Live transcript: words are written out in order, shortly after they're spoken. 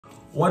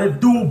What it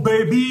do,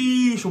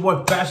 baby? It's your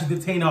boy Bash the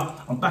Detainer.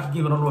 I'm back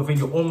again with another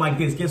video. Oh my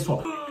days, guess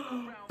what?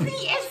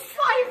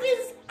 PS5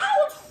 is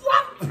out!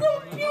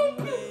 Pew, pew,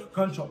 pew.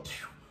 Gunshot.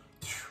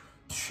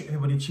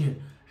 Everybody cheer.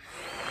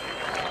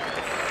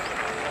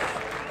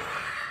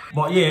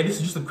 But yeah, this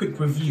is just a quick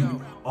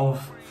review of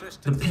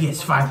the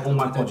PS5. Oh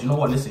my god, you know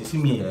what? Listen, see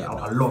me here.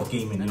 I love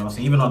gaming, you know what I'm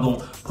saying? Even though I don't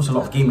post a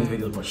lot of gaming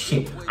videos, but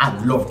shit, I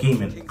love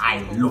gaming.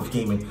 I love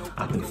gaming.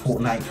 I play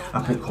Fortnite,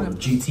 I play Call of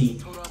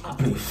Duty, I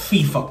play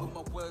FIFA.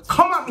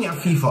 Come at me at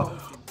FIFA.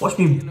 Watch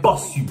me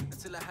bust you.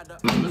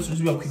 Let's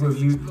just do a quick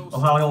review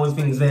of how all these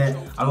things there.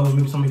 I know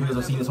maybe some of you guys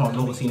have seen it, some of you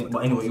haven't seen it,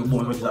 but anyway, you're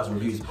more ready to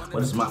reviews. But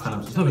this is my kind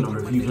of, it's not even a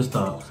review, just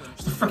a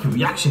freaking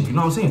reaction, you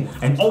know what I'm saying?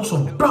 And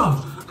also,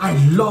 bruv, I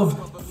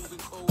love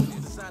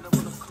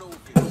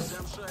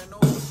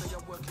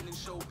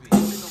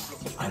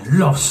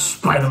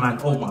Spider-Man.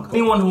 Oh my god.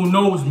 Anyone who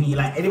knows me,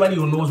 like anybody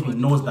who knows me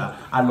knows that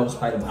I love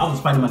Spider-Man. I have a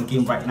Spider-Man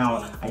game right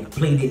now. I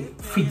played it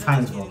 3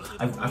 times, bro.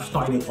 I've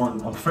started it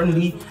on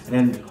friendly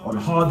and then on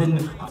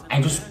hardened.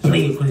 I just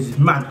play it because it's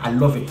mad. I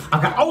love it. I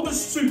got all the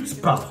suits,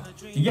 bro.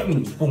 You get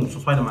me? Boom, so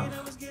Spider-Man.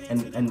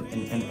 And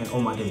oh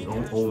my days.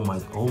 Oh my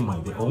days.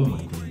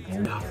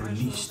 They have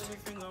released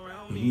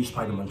the new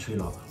Spider-Man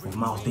trailer with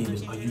Miles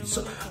Davis. Are you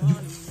so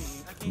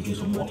we drink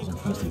some water on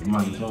first thing,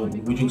 man. You know,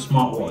 we drink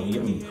smart water, you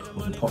get me?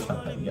 Or some posh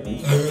like that, you get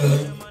me?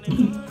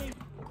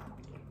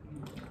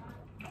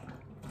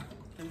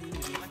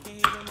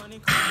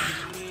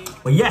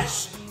 But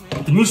yes,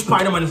 the new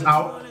Spider-Man is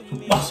out.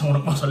 So I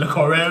want to look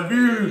at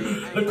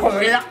review, look at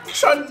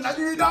reaction,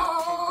 you know.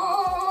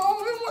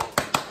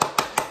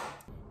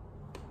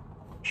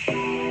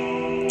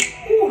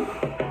 Ooh.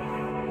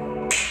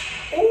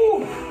 Ooh.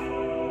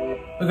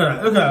 Look at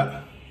that, look at that.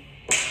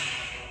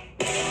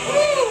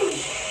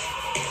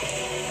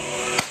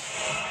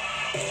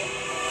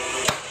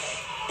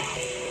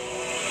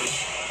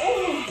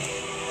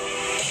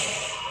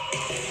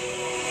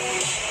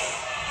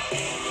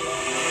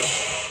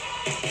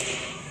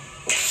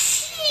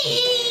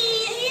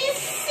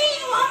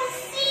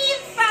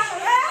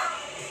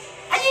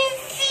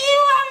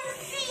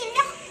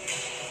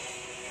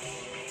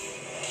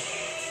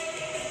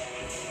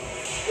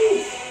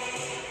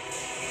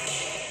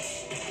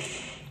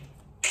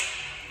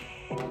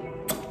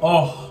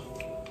 Oh,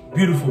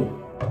 beautiful,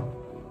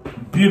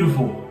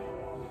 beautiful,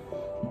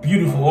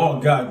 beautiful. Oh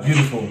God,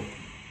 beautiful.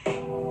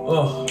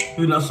 Oh,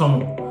 look at that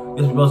song.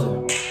 It's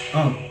buzzing.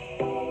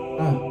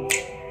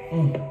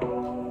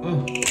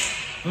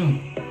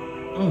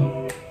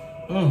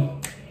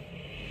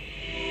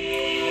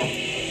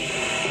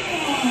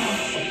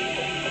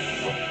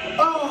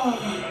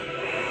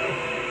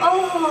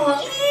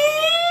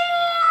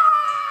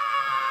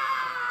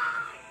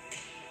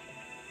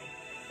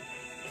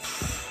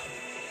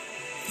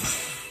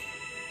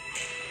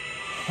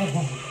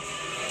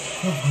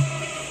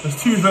 There's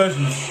 2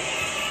 versions.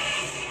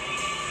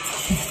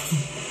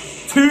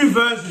 2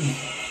 versions.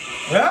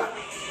 Yeah?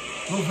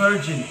 Not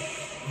virgin.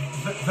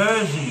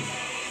 Version.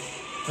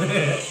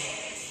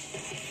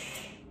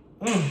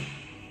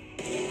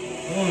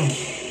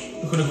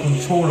 Look at the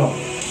controller.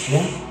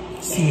 Yeah?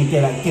 See me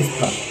there like this,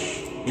 blood.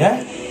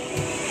 Yeah?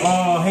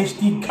 Oh,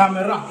 HD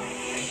camera.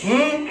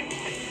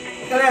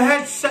 Look at the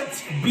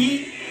headset,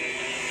 B.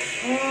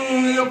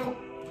 Look.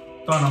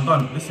 Done, I'm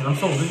done. Listen, I'm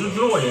sold. Did you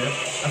know what, yeah?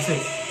 That's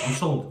it. I'm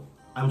sold.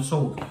 I'm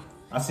sold.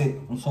 That's it.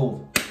 I'm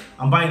sold.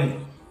 I'm buying it.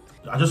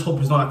 I just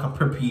hope it's not like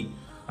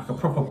a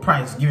proper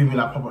price, giving me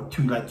like proper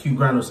two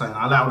grand or something.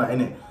 I allow that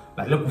in it.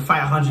 Like look,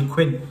 500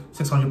 quid,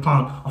 600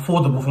 pounds,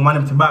 affordable for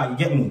money to buy. You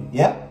get me?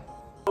 Yeah?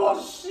 Oh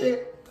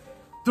shit!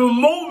 The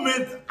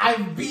moment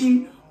I've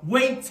been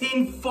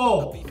waiting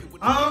for.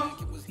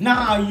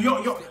 Nah,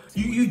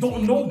 you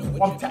don't know.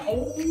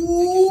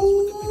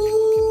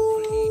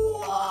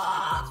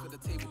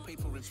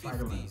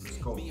 Spider-Man, let's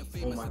go.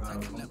 Oh my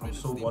god, I'm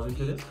so buzzing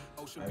to this.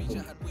 Let's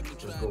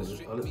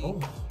go.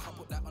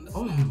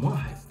 Oh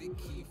my.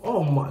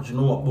 Oh my. Do you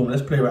know what? Boom,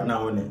 let's play right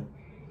now, innit?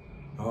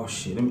 Oh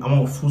shit, I'm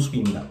on full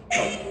screen with that.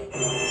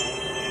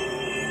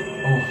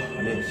 Oh,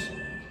 it is.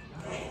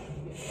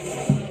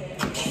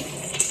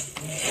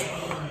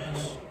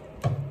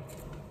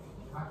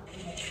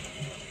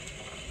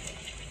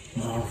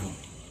 Marvel.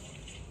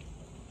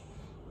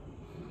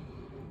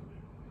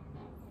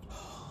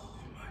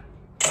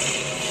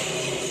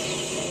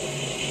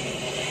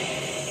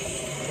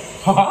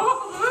 A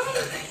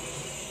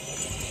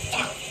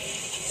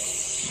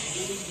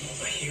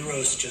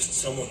hero's just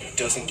someone who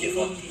doesn't give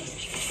up.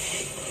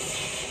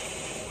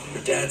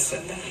 Your dad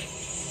said that.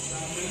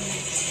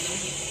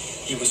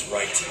 He was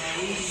right.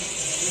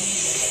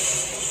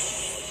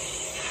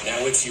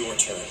 Now it's your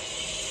turn.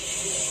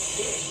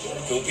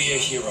 Go be a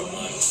hero,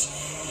 Miles.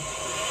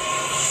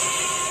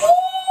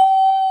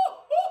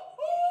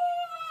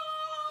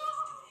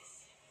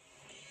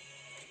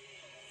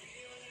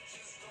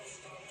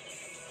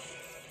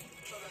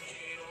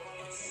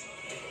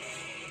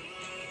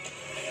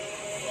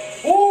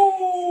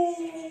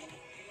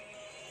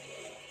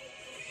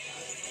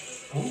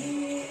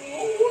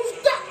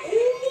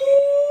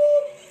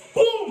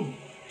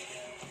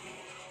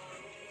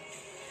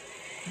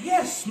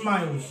 Yes,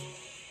 Miles.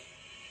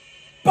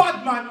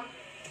 Bad man.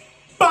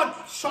 Bad.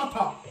 Shut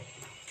up.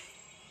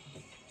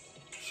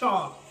 Shut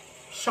up.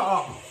 Shut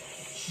up.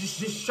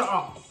 Just shut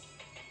up.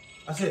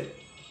 That's it.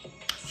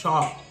 Shut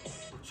up.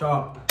 Shut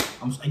up.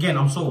 I'm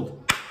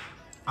sold.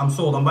 I'm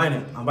sold. I'm buying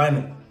it. I'm buying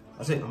it.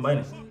 That's it. I'm buying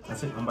it.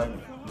 That's it. I'm buying it.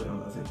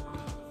 That's it.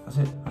 That's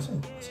it. That's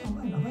it. That's it. I'm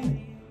buying it. I'm buying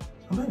it.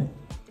 I'm buying it.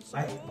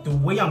 Like, the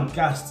way I'm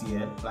gassed,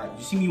 yeah, like,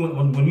 you see me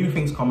when new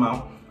things come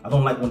out, I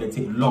don't like when they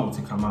take long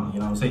to come out, you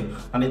know what I'm saying?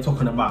 And they're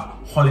talking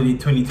about holiday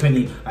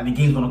 2020, and the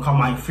game's gonna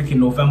come out in freaking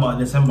November and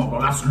December, bro.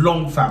 That's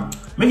long, fam.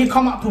 Make it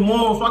come out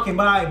tomorrow so I can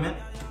buy it, man.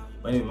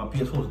 But anyway, my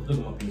PS4, look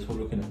at my PS4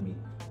 looking at me.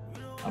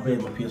 I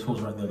bet my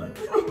PS4's right there, like,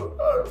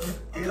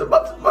 he's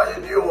about to buy a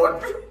new one.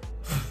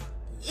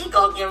 He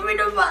can't get rid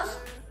of us.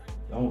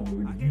 I won't get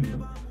rid of you,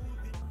 man.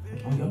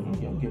 I'm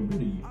getting rid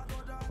of you.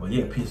 Well,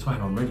 yeah, PS5,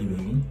 I'm ready,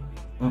 baby.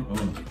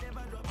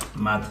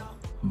 Mad.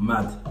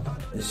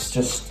 It's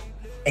just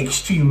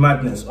extreme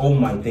madness. Oh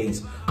my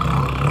days.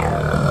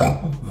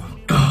 Oh my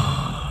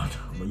god.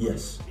 But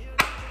yes,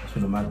 that's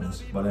been the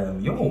madness. But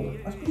yo,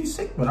 that's pretty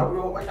sick, man.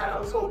 Oh my god,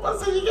 I'm so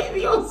busted. You get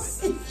me on.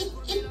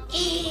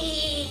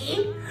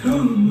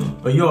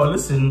 But yo,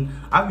 listen,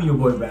 I've been your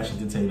boy Bash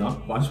Entertainer,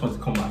 but I just want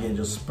to come out here and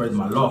just spread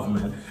my love,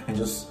 man, and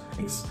just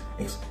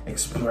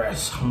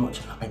express how much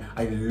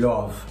I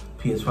love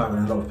PS5 and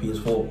I love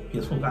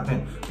PS4,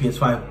 goddamn,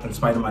 PS5 and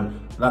Spider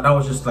Man. That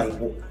was just like,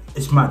 oh,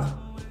 it's mad.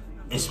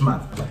 It's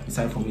mad. It's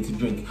time for me to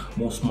drink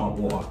more smart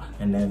water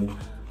and then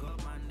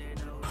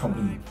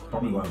probably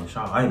go have a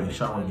shower. I ain't even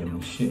shower yet, man.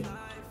 Shit.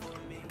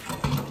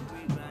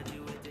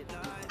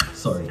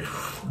 Sorry,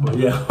 but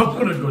yeah, I'm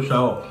gonna go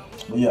shower.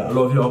 But yeah, I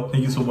love y'all.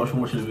 Thank you so much for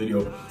watching the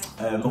video.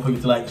 Don't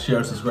forget to like,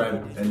 share,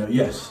 subscribe, and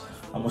yes,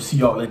 I'm gonna see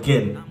y'all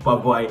again. Bye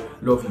bye.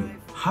 Love you.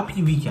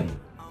 Happy weekend.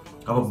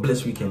 Have a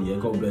blessed weekend. Yeah,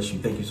 God bless you.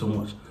 Thank you so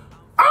much.